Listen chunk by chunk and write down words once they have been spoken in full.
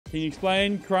Can you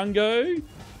explain Krungo?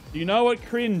 Do you know what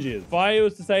cringe is? If I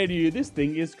was to say to you, this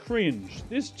thing is cringe.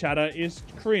 This chatter is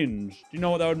cringe. Do you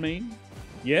know what that would mean?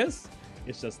 Yes?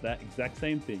 It's just that exact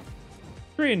same thing.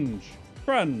 Cringe.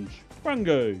 Crunge.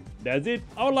 Krungo. That's it.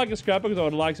 I would like a scrapper because I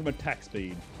would like some attack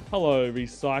speed. Hello,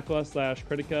 recycler slash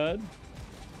credit card.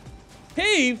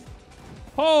 Heath!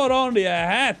 Hold on to your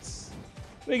hats.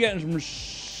 We're getting some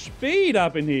speed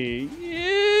up in here.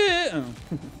 Yeah.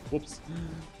 Whoops.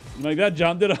 Make that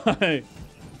jump, did I?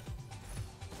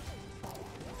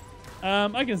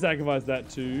 I can sacrifice that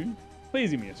too.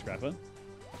 Please give me a scrapper.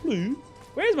 Blue.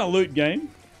 Where's my loot game?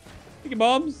 Picky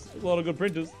bombs. A lot of good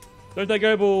printers. Don't take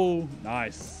opal.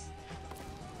 Nice.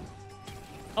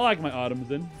 I like my items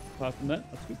then. Apart from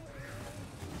that, that's good.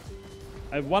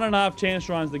 I have 1.5 chance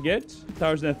shrines to get.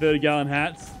 Towers in their 30-gallon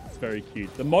hats. It's very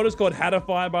cute. The mod is called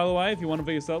Hatify, by the way, if you want it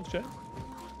for yourself, chat.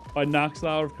 By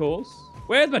Naxar, of course.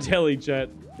 Where's my telly, chat?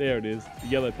 There it is. The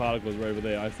yellow particles are over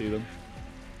there. I see them.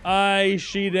 I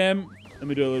see them. Let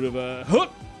me do a little bit of a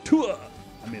hook tour.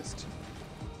 I missed.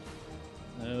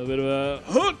 A little bit of a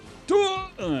hook tour.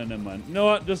 Oh, never mind. You know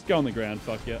what? Just go on the ground.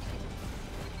 Fuck yeah.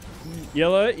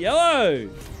 Yellow. Yellow.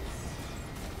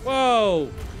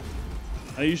 Whoa.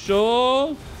 Are you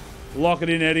sure? Lock it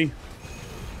in, Eddie.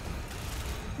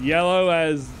 Yellow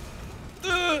as...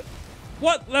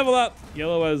 what? Level up.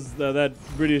 Yellow as that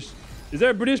British... Is there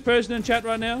a British person in chat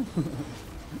right now?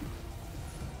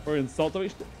 Or insult them?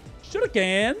 Shoulda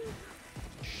can.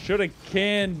 Shoulda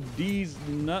can these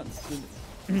nuts.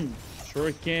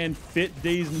 Sure can fit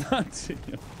these nuts.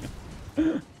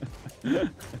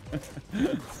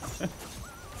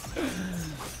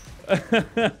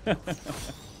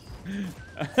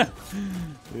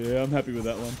 Yeah, I'm happy with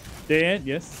that one. Dan,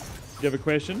 yes? Do you have a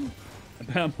question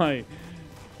about my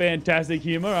fantastic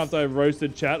humor after I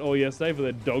roasted chat all yesterday for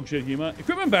their dog shit humor?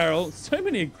 Equipment barrel. So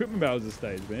many equipment barrels this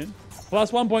stage, man.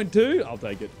 Plus 1.2. I'll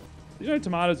take it. Did you know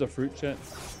tomatoes are fruit, chat?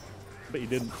 I bet you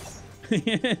didn't.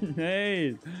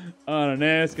 Nice. On an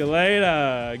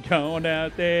escalator. Going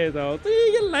out there. So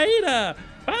see you later.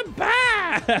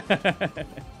 Bye-bye.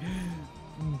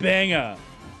 Banger.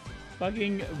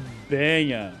 Fucking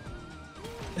banger.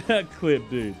 Clip,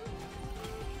 dude.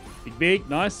 Big.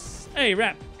 Nice. Hey,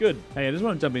 rap. Good. Hey, I just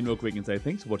want to jump in real quick and say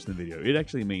thanks for watching the video. It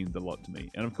actually means a lot to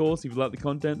me. And of course, if you like the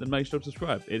content, then make sure to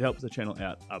subscribe. It helps the channel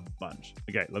out a bunch.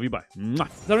 Okay, love you. Bye. Mwah.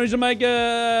 Somebody should make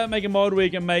a mod where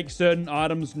you can make certain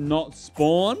items not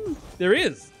spawn. There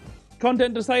is.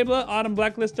 Content disabler, item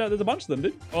blacklister. There's a bunch of them,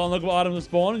 dude. Oh, and look what items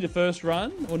spawn in your first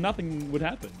run. Well, nothing would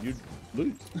happen. You'd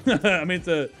lose. I mean,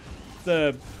 it's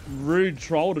a rude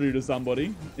troll to do to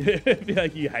somebody. It'd be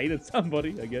like you hated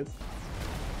somebody, I guess.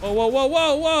 Whoa, whoa, whoa,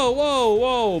 whoa, whoa, whoa,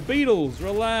 whoa. Beetles,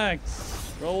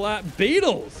 relax. Relax.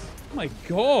 Beetles? Oh my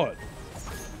god.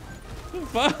 What the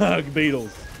fuck,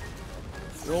 Beetles?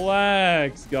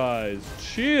 Relax, guys.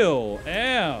 Chill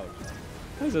out.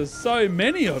 There's so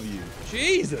many of you.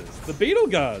 Jesus. The Beetle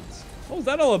guards. What was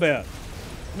that all about?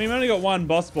 I mean, we only got one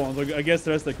boss spawn, so I guess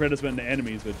the rest of the credits went to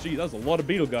enemies, but geez, that was a lot of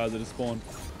Beetle guards that just spawned.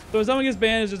 So if someone gets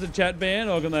banned as just a chat ban,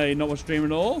 or can they not watch stream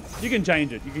at all? You can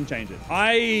change it. You can change it.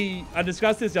 I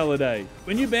discussed this the other day.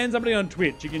 When you ban somebody on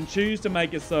Twitch, you can choose to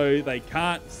make it so they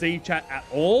can't see chat at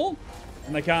all,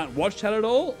 and they can't watch chat at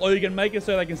all, or you can make it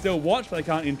so they can still watch, but they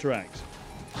can't interact.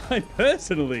 I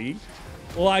personally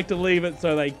like to leave it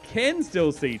so they can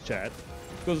still see chat,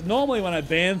 because normally when I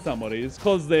ban somebody, it's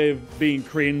because they're being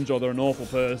cringe, or they're an awful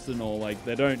person, or like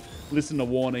they don't listen to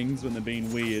warnings when they're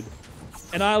being weird.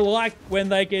 And I like when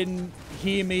they can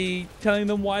hear me telling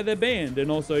them why they're banned,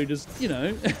 and also just, you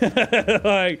know,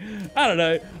 like, I don't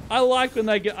know. I like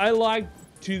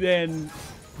to then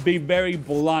be very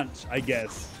blunt, I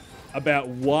guess, about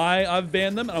why I've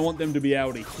banned them. And I want them to be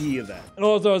able to hear that. And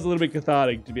also it's a little bit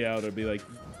cathartic to be able to be like,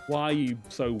 why are you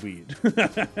so weird?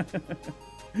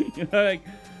 You know, like,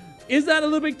 is that a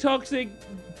little bit toxic?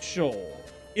 Sure.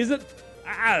 Is it?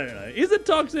 I don't know. Is it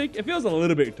toxic? It feels a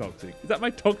little bit toxic. Is that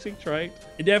my toxic trait?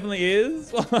 It definitely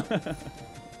is.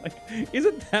 Like, is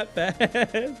it that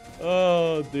bad?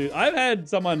 Oh, dude. I've had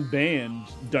someone banned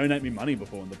donate me money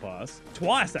before in the past.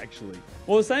 Twice, actually.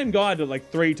 Well, the same guy did it like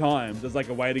 3 times as like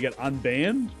a way to get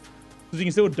unbanned. Because you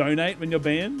can still donate when you're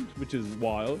banned, which is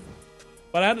wild.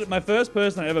 But I had my first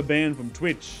person I ever banned from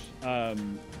Twitch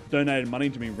donated money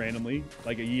to me randomly,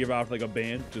 like a year after they got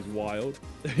banned, which is wild.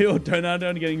 They all donated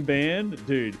on getting banned.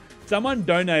 Dude, someone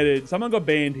got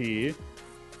banned here,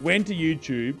 went to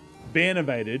YouTube, ban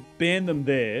evaded, banned them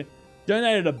there,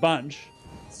 donated a bunch,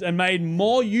 and made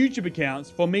more YouTube accounts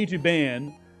for me to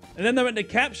ban. And then they went to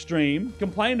Cap's stream,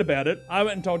 complained about it. I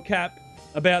went and told Cap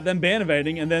about them ban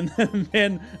evading, and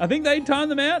then I think they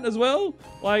timed them out as well.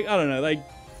 Like, I don't know,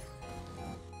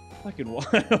 Fucking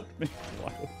wild.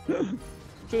 Wild.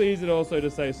 It's really easy to also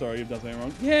just say sorry if that's something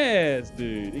wrong. Yes,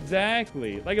 dude,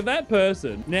 exactly. Like if that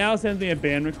person now sends me a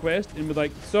ban request and was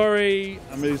like, sorry,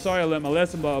 I'm really sorry, I learned my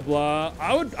lesson, blah, blah, blah,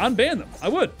 I would unban them. I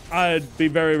would. I'd be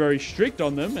very, very strict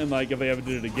on them. And like, if they ever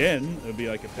did it again, it would be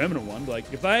like a permanent one. Like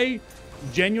if they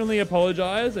genuinely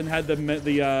apologize and had the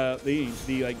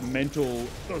like mental,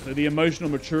 the emotional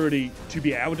maturity to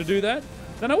be able to do that,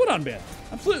 then I would unban them.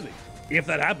 Absolutely. If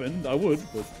that happened, I would,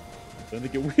 but I don't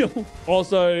think it will.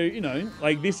 Also, you know,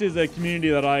 like this is a community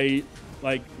that I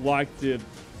like to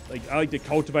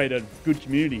cultivate a good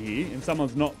community here. And if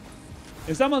someone's not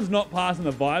passing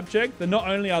the vibe check, then not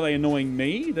only are they annoying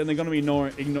me, then they're going to be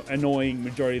annoying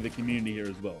majority of the community here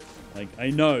as well. Like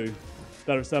I know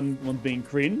that if someone's being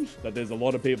cringe, that there's a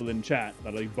lot of people in chat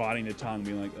that are like biting their tongue,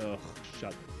 being like, ugh,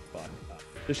 shut the fuck up.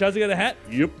 Does Shazzy get a hat?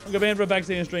 Yep. I got banned for a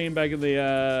backseat stream back in the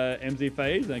MC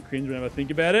phase, and I cringe whenever I think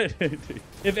about it.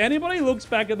 If anybody looks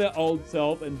back at their old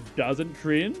self and doesn't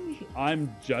cringe,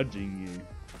 I'm judging you.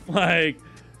 Like,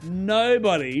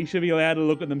 nobody should be allowed to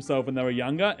look at themselves when they were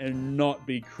younger and not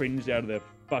be cringed out of their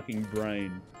fucking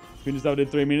brain. Cringe stuff I did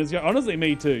 3 minutes ago. Honestly,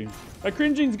 me too. But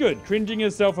cringing's good. Cringing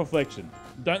is self-reflection.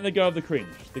 Don't let go of the cringe.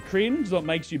 The cringe is what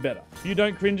makes you better. If you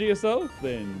don't cringe at yourself,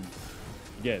 then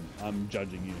again, I'm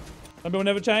judging you. Some people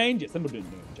never change. Yes, some people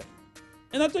never change.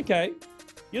 And that's okay.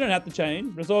 You don't have to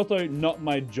change, but it's also not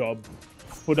my job to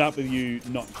put up with you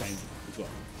not changing as well.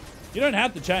 You don't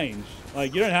have to change.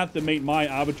 Like, you don't have to meet my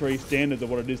arbitrary standards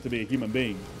of what it is to be a human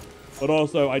being. But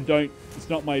also, it's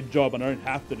not my job, and I don't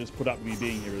have to just put up with you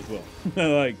being here as well.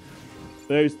 Like,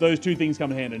 those two things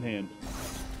come hand in hand.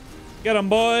 Get them,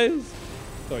 boys.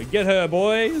 Sorry, get her,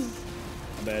 boys.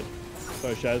 My bad.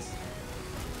 Sorry, Shaz.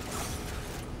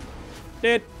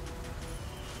 Dead.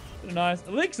 Nice.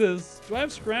 Elixirs. Do I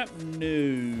have scrap?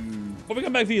 No. I'll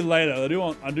come back for you later. I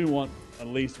do want at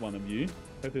least one of you.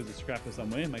 Hope there's a scrapper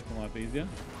somewhere. Make my life easier.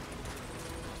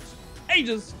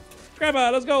 Ages.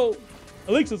 Scrapper. Let's go.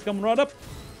 Elixirs coming right up.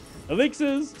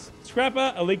 Elixirs.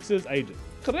 Scrapper. Elixirs. Ages.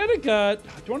 Credit card. Do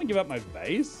you want to give up my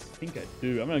base? I think I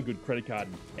do. I'm on a good credit card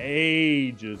in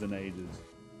ages and ages.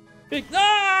 Big.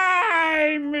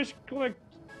 I misclicked.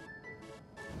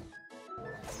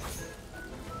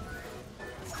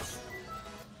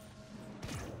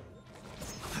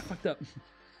 I fucked up.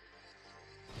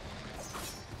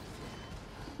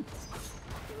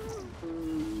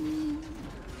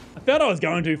 I felt I was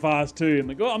going too fast too. I'm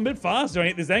like, oh, I'm a bit fast doing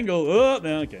it this angle. Oh,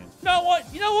 no, okay.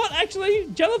 You know what? Actually,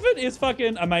 Jellyfin is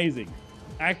fucking amazing.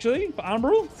 Actually, for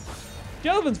Umbral,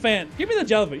 Jellyfin's fan. Give me the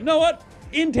Jellyfin. You know what?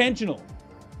 Intentional.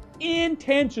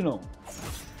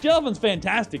 Jellyfin's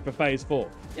fantastic for phase 4.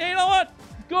 Yeah, you know what?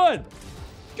 Good.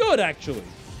 Good, actually.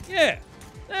 Yeah.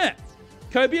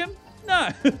 Copium? No.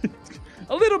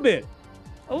 A little bit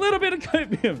of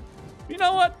copium. You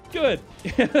know what? Good.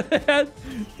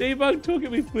 Debug took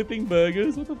at me flipping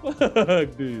burgers. What the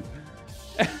fuck, dude?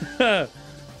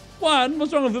 1,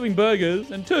 what's wrong with flipping burgers?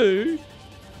 And 2,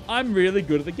 I'm really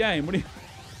good at the game. What do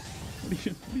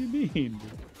you mean?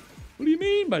 What do you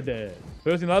mean by that?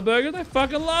 Personally love burgers? I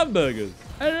fucking love burgers.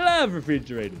 I love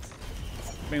refrigerators.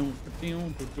 Grove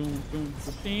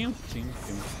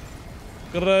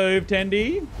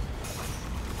Tendy.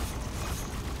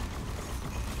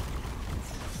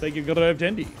 Thank you, Grove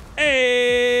Tendy.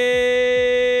 Hey,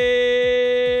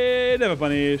 never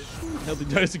punish. Healthy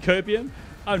dose of copium.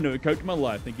 I've never coped in my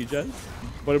life. Thank you, Jazz.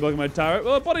 Body blocking my turret.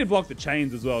 Well, body block the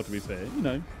chains as well, to be fair. You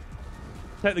know,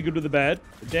 take the good with the bad.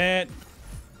 Dat.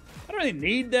 I don't really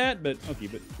need that, but I'll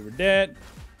keep it. Give her dat.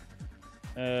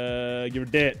 Give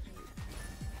her dat.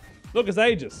 Look, it's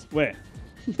Aegis. Where?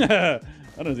 I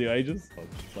don't see Aegis. Oh,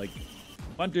 like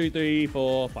 1, 2, 3,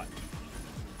 4, 5.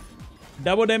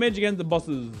 Double damage against the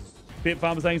bosses. Pit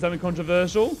Farm saying something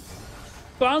controversial.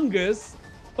 Fungus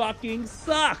fucking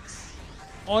sucks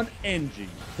on NG.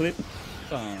 Clip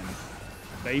Farm.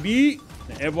 Baby.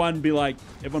 Now everyone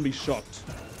be shocked.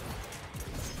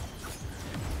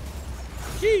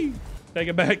 Yee. Take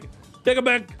it back. Take it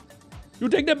back. You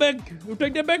take that back. You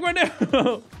take that back right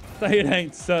now. Say it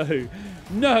ain't so.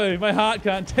 No, my heart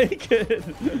can't take it.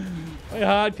 My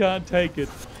heart can't take it.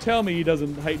 Tell me he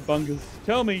doesn't hate Bungus.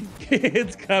 Tell me.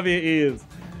 Kids, cover your ears.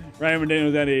 Raymond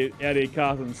Daniels out here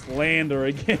casting slander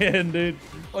again, dude.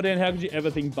 Oh, Dan, how could you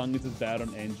ever think Bungus is bad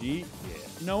on NG? Yeah.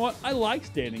 You know what? I like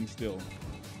standing still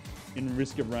in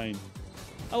Risk of Rain.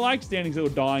 I like standing still,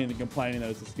 dying, and complaining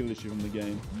that it's a skill issue from the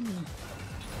game.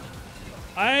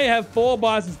 I have 4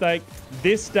 bison steak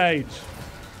this stage.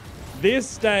 This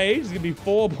stage is going to be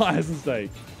 4 bison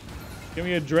steak. Can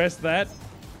we address that?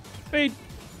 Speed.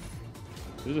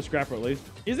 There's a scrapper at least.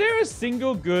 Is there a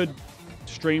single good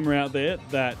streamer out there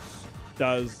that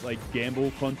does like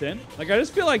gamble content. Like I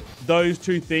just feel like those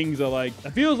two things are like,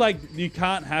 it feels like you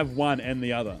can't have one and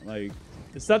the other. Like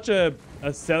it's such a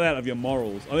sellout of your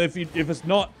morals. Or if it's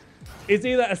not, it's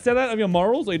either a sellout of your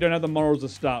morals or you don't have the morals to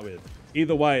start with.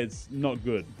 Either way, it's not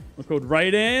good. It's called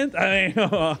Raydans. I mean,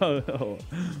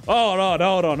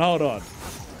 hold on.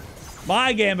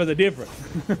 My gambas are different.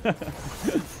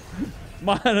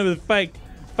 Mine is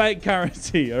fake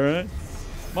currency, all right?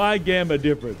 My gamba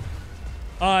different.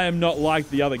 I am not like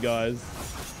the other guys.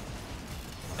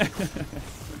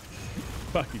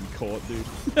 Fucking caught, dude.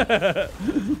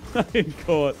 Fucking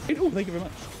caught. Oh, thank you very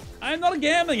much. I am not a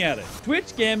gambling addict.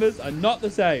 Twitch gambers are not the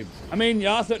same. I mean, there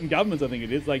are certain governments, I think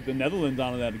it is. Like the Netherlands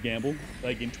aren't allowed to gamble.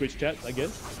 Like in Twitch chats, I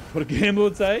guess. What a gambler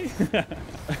would say.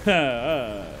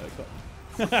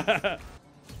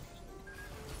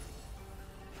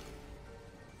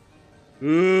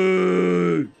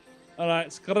 Ooh. All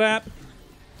right, scrap.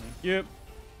 Thank you.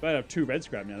 I have 2 red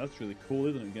scrap now. That's really cool,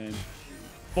 isn't it, game?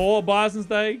 4 bison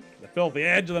steak. I fell off the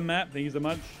edge of the map. Thank you so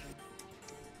much.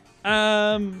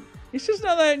 It's just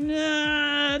not that.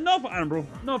 Nah, not for Umbral.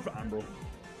 Not for Umbral.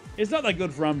 It's not that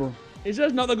good for Umbral. It's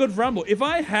just not that good for Umbral. If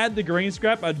I had the green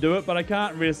scrap, I'd do it, but I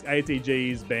can't risk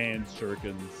ATGs, bands,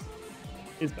 shurikens.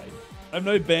 It's bad. I have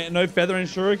no feather in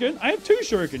shuriken. I have 2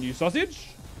 shuriken, you sausage.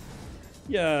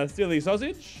 Yeah, silly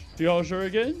sausage. 2 whole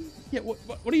shuriken. Yeah,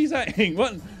 what are you saying?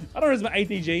 What? I don't risk my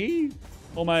ATG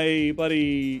or my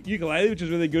bloody ukulele, which is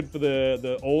really good for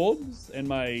the orbs and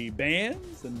my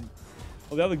bands and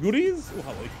all the other goodies. Oh,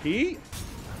 hello, key.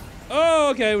 Oh,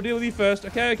 okay, we'll deal with you first.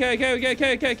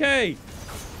 Okay.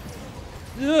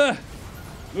 Ugh.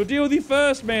 We'll deal with you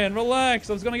first, man. Relax.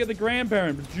 I was gonna get the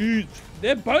grandparent, but dude,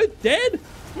 they're both dead.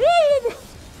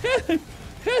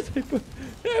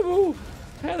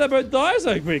 How'd they both die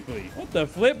so quickly? What the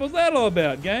flip was that all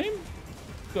about, game?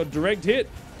 Got a direct hit.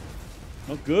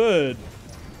 Not good.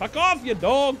 Fuck off, you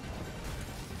dog.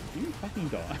 Did you fucking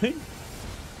die?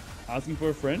 Asking for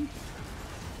a friend?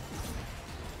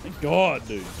 Thank God,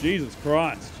 dude. Jesus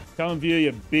Christ. Come and view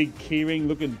your big keyring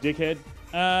looking dickhead.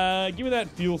 Give me that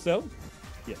fuel cell.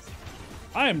 Yes.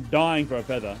 I am dying for a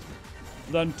feather.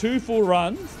 I've done 2 full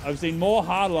runs. I've seen more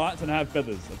hard lights than I have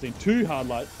feathers. I've seen 2 hard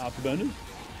light afterburners.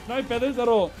 No feathers at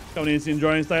all. Coming in,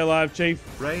 enjoying, stay alive, Chief.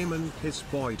 Raymond, his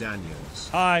boy Daniels.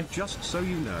 Hi. Just so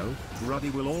you know,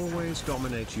 Ruddy will always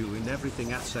dominate you in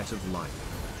everything asset of life.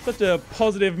 Such a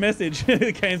positive message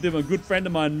that came through my good friend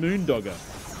of mine, Moondogger.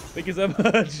 Thank you so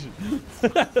much.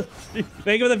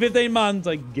 Thank you for the 15 months,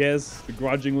 I guess,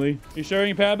 begrudgingly. You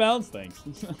sharing power balance? Thanks.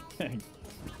 Thanks.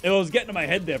 It was getting to my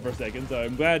head there for a second, so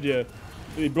I'm glad you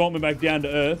really brought me back down to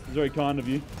earth. It's very kind of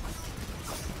you.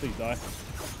 Please die.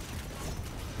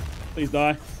 Please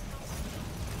die.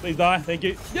 Please die. Thank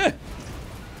you. Yeah.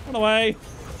 Run away.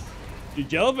 Dude,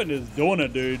 Jellyfin is doing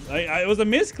it, dude. It was a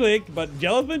misclick, but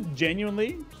Jellyfin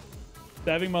genuinely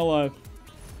saving my life.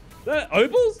 That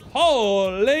opals?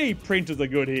 Holy, printers are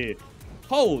good here.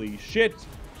 Holy shit.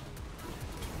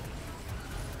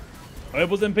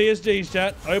 Opals and PSGs,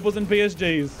 chat. Opals and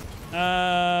PSGs.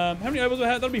 How many opals do I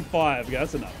have? That'll be 5. Yeah,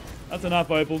 that's enough. That's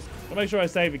enough opals. I'll make sure I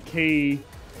save a key.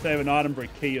 Save an item for a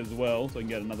key as well, so I can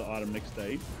get another item next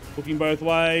stage. Looking both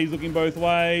ways, looking both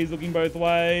ways, looking both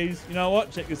ways. You know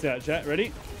what? Check this out, chat.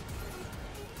 Ready?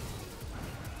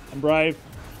 I'm brave.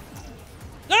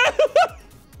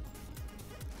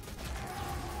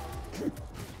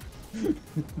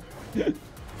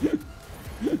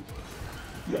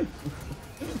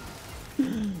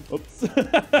 Oops.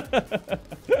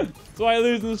 That's why I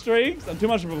lose in the streaks. I'm too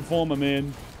much of a performer,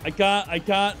 man. I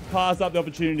can't pass up the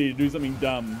opportunity to do something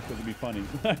dumb because it'd be funny.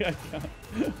 I can't.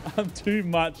 I'm too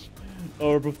much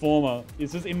of a performer.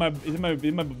 It's just in my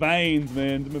veins,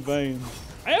 man. In my veins.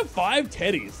 I have 5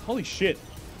 teddies. Holy shit.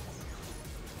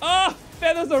 Ah,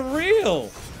 feathers are real.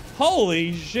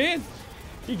 Holy shit.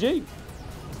 GG.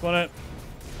 Spot it.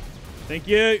 Thank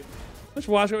you. Much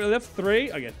watch we left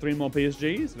 3. I get 3 more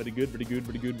PSGs. Very good, very good,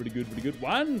 very good, very good, very good.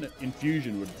 1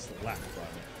 infusion would slap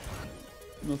right now.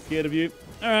 I'm not scared of you.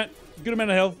 Alright, good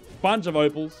amount of health. Bunch of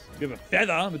opals. We have a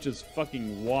feather, which is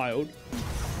fucking wild.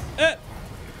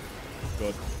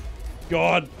 God.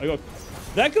 God.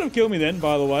 That could have killed me then,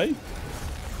 by the way.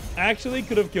 Actually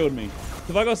could have killed me.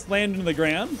 If I got slammed into the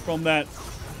ground from that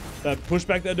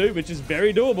pushback they do, which is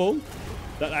very doable,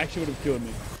 that actually would have killed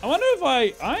me. I wonder if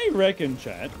I reckon,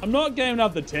 chat, I'm not game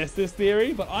enough to test this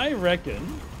theory, but I reckon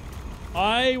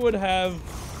I would have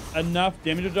enough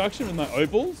damage reduction with my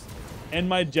opals and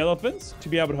my Jellyfins to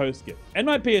be able to host skip. And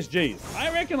my PSGs.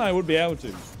 I reckon I would be able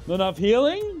to. Not enough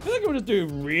healing? I feel like it would just do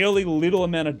really little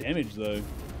amount of damage though.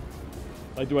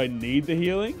 Like, do I need the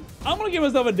healing? I'm gonna give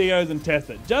myself a Dios and test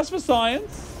it. Just for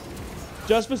science.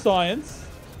 Just for science.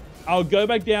 I'll go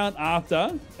back down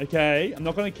after. Okay, I'm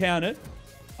not gonna count it.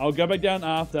 I'll go back down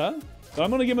after. So I'm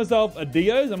gonna give myself a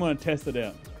Dios. I'm gonna test it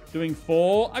out. Doing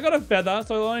 4. I got a feather,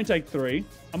 so I'll only take 3.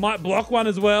 I might block one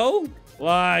as well.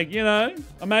 Like, you know.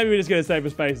 Or maybe we just get a safer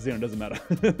spaces in. It doesn't matter.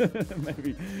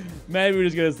 maybe we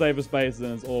just get a safer space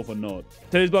and it's all for naught.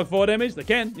 Teddy's block 4 damage. They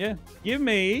can, yeah. Give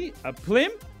me a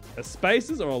plimp, a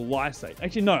spaces, or a lysate.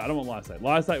 Actually, no, I don't want lysate.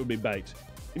 Lysate would be bait.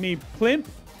 Give me plimp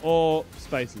or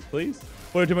spaces, please.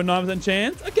 42.9%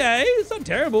 chance. Okay, it's not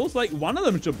terrible. It's like one of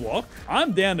them should block.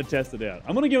 I'm down to test it out.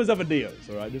 I'm going to give myself a Dios,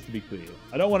 all right, just to be clear.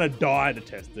 I don't want to die to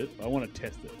test it. I want to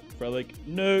test it. Frelic,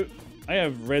 no. I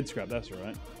have red scrap, that's all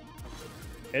right.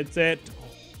 Headset,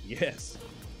 oh, yes.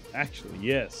 Actually,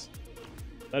 yes.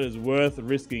 That is worth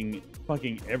risking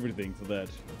fucking everything for that.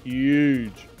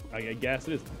 Huge. I guess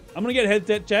it is. I'm going to get a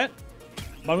headset, chat.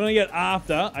 But I'm going to get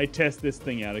after I test this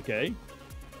thing out, okay?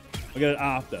 I'll get it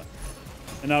after.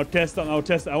 And I'll test it.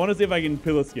 I want to see if I can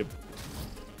pillar skip.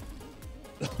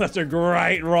 That's a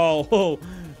great roll.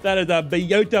 That is a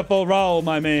beautiful roll,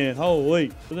 my man.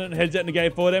 Holy. Doesn't headset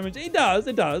negate 4 damage? It does.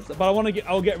 But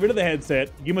I'll get rid of the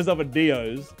headset, give myself a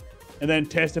Dios, and then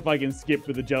test if I can skip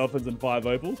with the Jellyfins and 5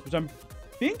 opals, which I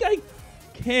think I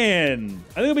can.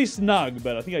 I think it'll be snug,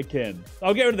 but I think I can.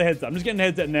 I'll get rid of the headset. I'm just getting the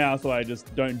headset now so I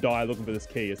just don't die looking for this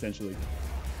key, essentially.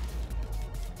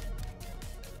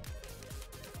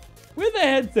 With the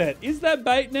headset, is that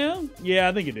bait now? Yeah,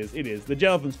 I think it is. It is. The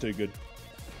Jellyfin's too good.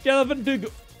 Jellyfin too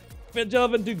good.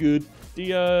 Jellyfin too good.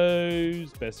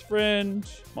 Dio's best friend.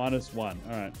 -1. All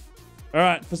right. All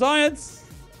right. For science.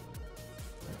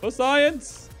 For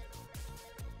science.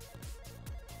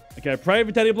 Okay, pray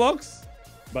for Teddy blocks,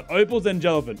 but opals and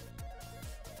Jellyfin.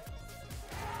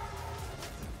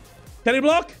 Teddy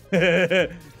block.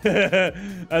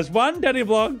 That's 1 Teddy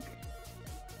block.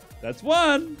 That's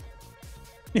 1.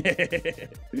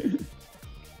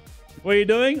 What are you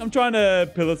doing? I'm trying to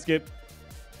pillar skip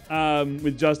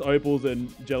with just opals and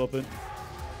Jellyfin.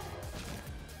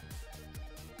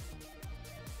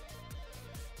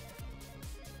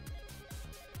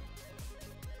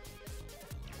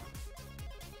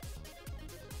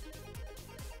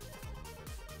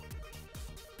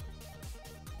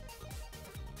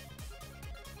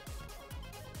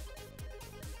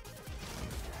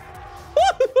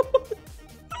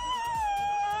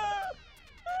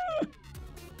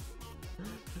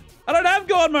 I don't have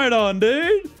God mode on,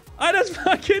 dude. I just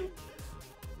fucking...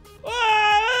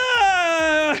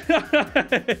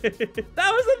 That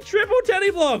was a triple Teddy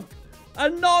block. A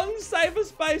non-safer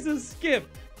spaces skip.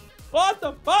 What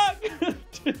the fuck?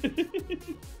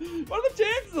 What are the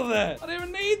chances of that? I don't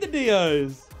even need the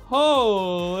Dios.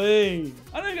 Holy.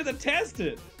 I don't even get to test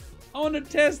it. I want to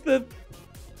test the...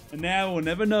 And now we'll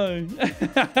never know.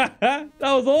 That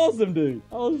was awesome, dude.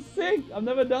 I was sick. I've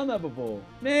never done that before.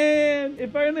 Man,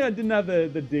 if only I didn't have the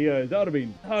Dios. That would have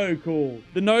been so cool.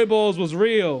 The no balls was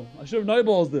real. I should have no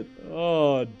balls it.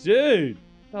 Oh, dude.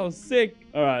 That was sick.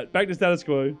 All right, back to status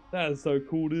quo. That is so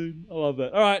cool, dude. I love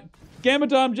that. All right, gamma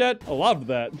time, chat. I loved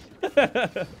that.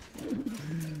 That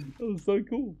was so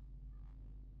cool.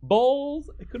 Balls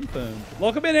confirmed.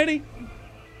 Lock him in, Eddie.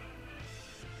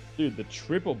 Dude, the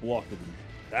triple block of them.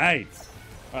 Hey.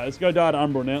 All right, let's go die to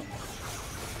Umbral now.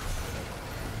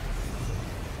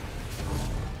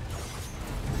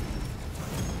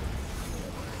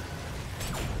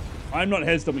 I'm not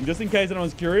head stopping, just in case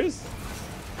anyone's curious.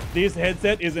 This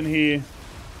headset isn't here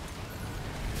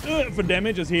for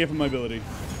damage, it's here for mobility.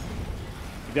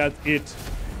 That's it.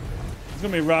 It's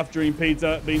gonna be rough during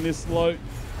pizza being this slow.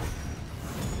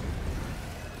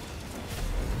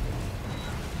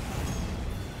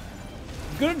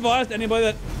 Good advice to anybody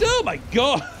that... Oh my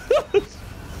god!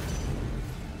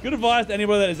 Good advice to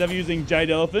anybody that is ever using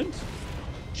Jade Elephant.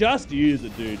 Just use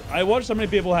it, dude. I watch so many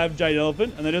people have Jade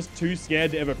Elephant and they're just too scared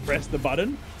to ever press the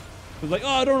button. It's like, oh,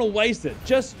 I don't want to waste it.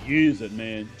 Just use it,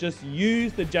 man. Just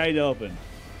use the Jade Elephant.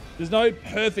 There's no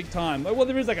perfect time. Well,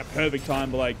 there is like a perfect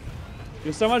time, but like,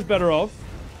 you're so much better off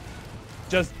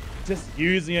just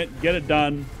using it, get it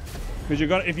done. Because you're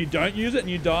gonna, if you don't use it and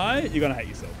you die, you're gonna hate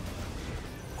yourself.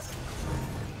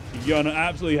 You're gonna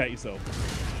absolutely hate yourself.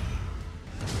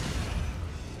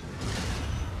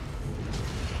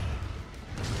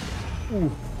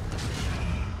 Ooh.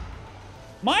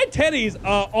 My teddies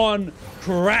are on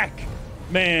crack,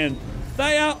 man.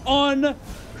 They are on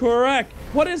crack.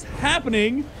 What is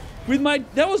happening with my...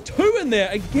 There was 2 in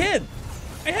there again.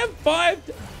 I have 5...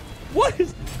 What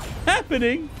is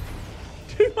happening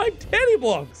to my teddy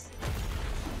blocks?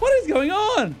 What is going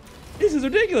on? This is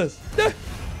ridiculous.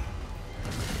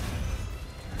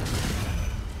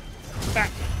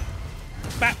 Bap.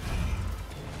 Bap.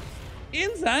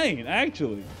 Insane,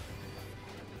 actually.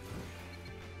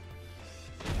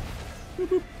 Boop,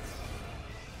 boop.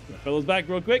 Fellas back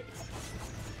real quick.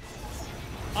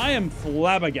 I am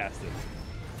flabbergasted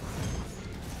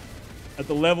at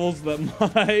the levels that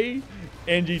my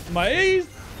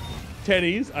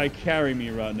teddies are carrying me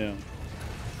right now.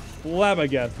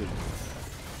 Flabbergasted.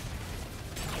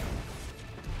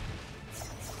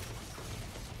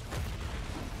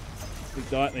 Big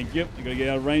diet, thank you. You gotta get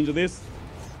out of range of this.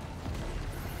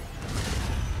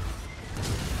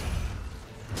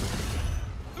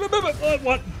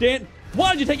 What, Dan?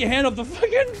 Why did you take your hand off the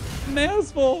fucking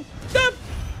mouse for? Stop!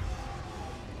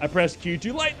 I pressed Q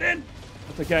too late then.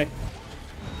 That's okay.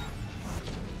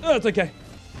 Oh, it's okay.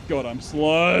 God, I'm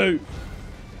slow.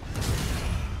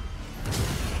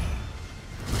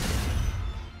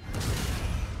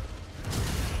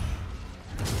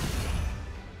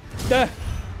 It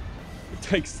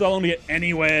takes so long to get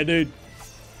anywhere, dude.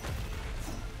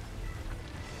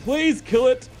 Please kill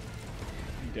it.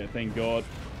 Okay, thank God.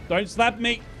 Don't slap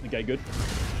me. Okay, good.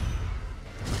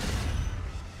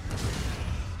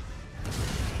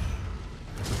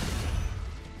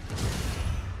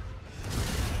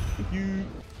 Thank you.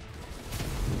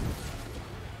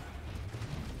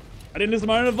 I didn't listen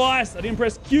to my own advice. I didn't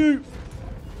press Q.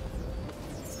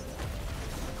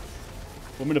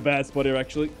 I'm in a bad spot here,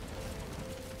 actually.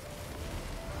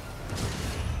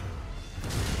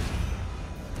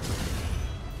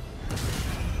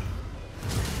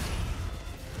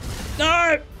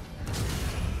 No!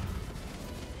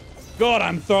 God,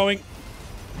 I'm throwing.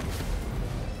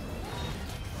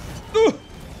 Ooh.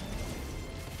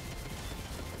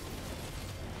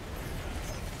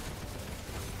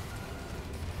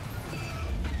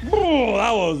 Oh,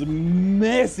 that was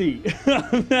messy.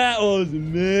 That was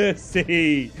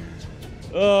messy.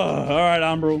 Oh, all right,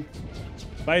 Umbral.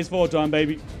 Phase 4 time,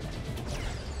 baby.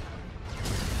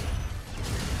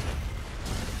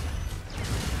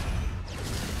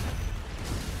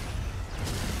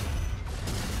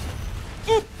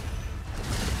 Oop.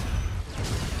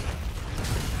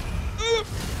 Oop.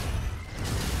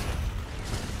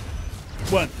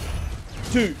 1,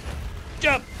 2,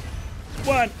 jump.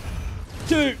 1,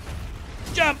 2,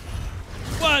 jump.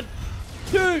 1,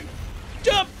 2,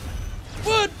 jump.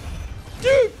 1,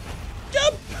 2,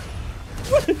 jump.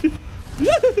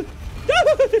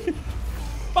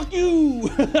 Fuck you.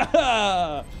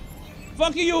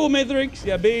 Fuck you, Mithrix.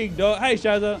 Yeah, big dog. Hey,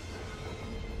 Shaza.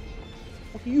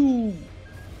 Fuck you.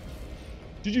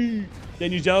 GG.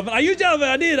 Then use Jellyfin. I used Jellyfin.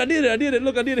 I did it.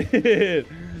 Look, I did it.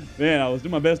 Man, I was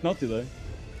doing my best not to, though.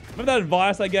 Remember that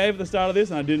advice I gave at the start of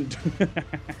this and I didn't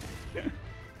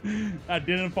I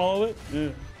didn't follow it? Yeah.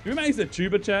 Who makes a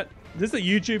tuber chat? Is this a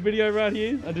YouTube video right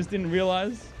here? I just didn't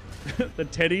realize. The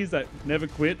teddies that never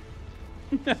quit.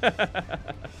 Is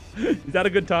that a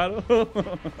good title?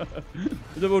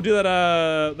 We'll do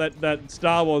that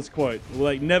Star Wars quote. We'll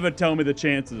like never tell me the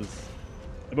chances.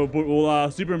 But we'll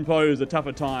superimpose the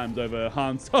tougher times over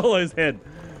Han Solo's head.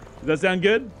 Does that sound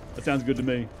good? That sounds good to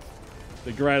me. It's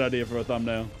a great idea for a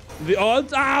thumbnail. The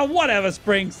odds? Whatever,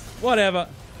 Springs. Whatever.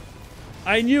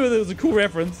 I knew it was a cool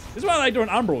reference. This is why I like doing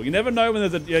Umbral. You never know when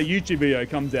there's a YouTube video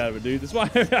comes out of it, dude. That's why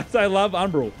I love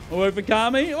Umbral. I work for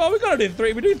Kami. Well, we gotta do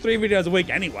 3. We do 3 videos a week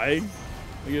anyway.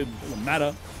 It doesn't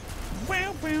matter.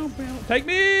 Take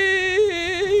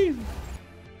me!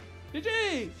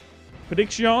 GG!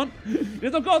 Prediction.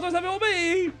 Yes, of course, have it all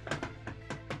be.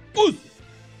 Ooh.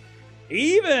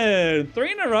 Even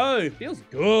 3 in a row. Feels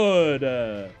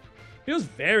good. Feels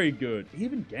very good.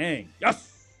 Even gang.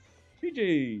 Yes!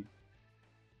 GG.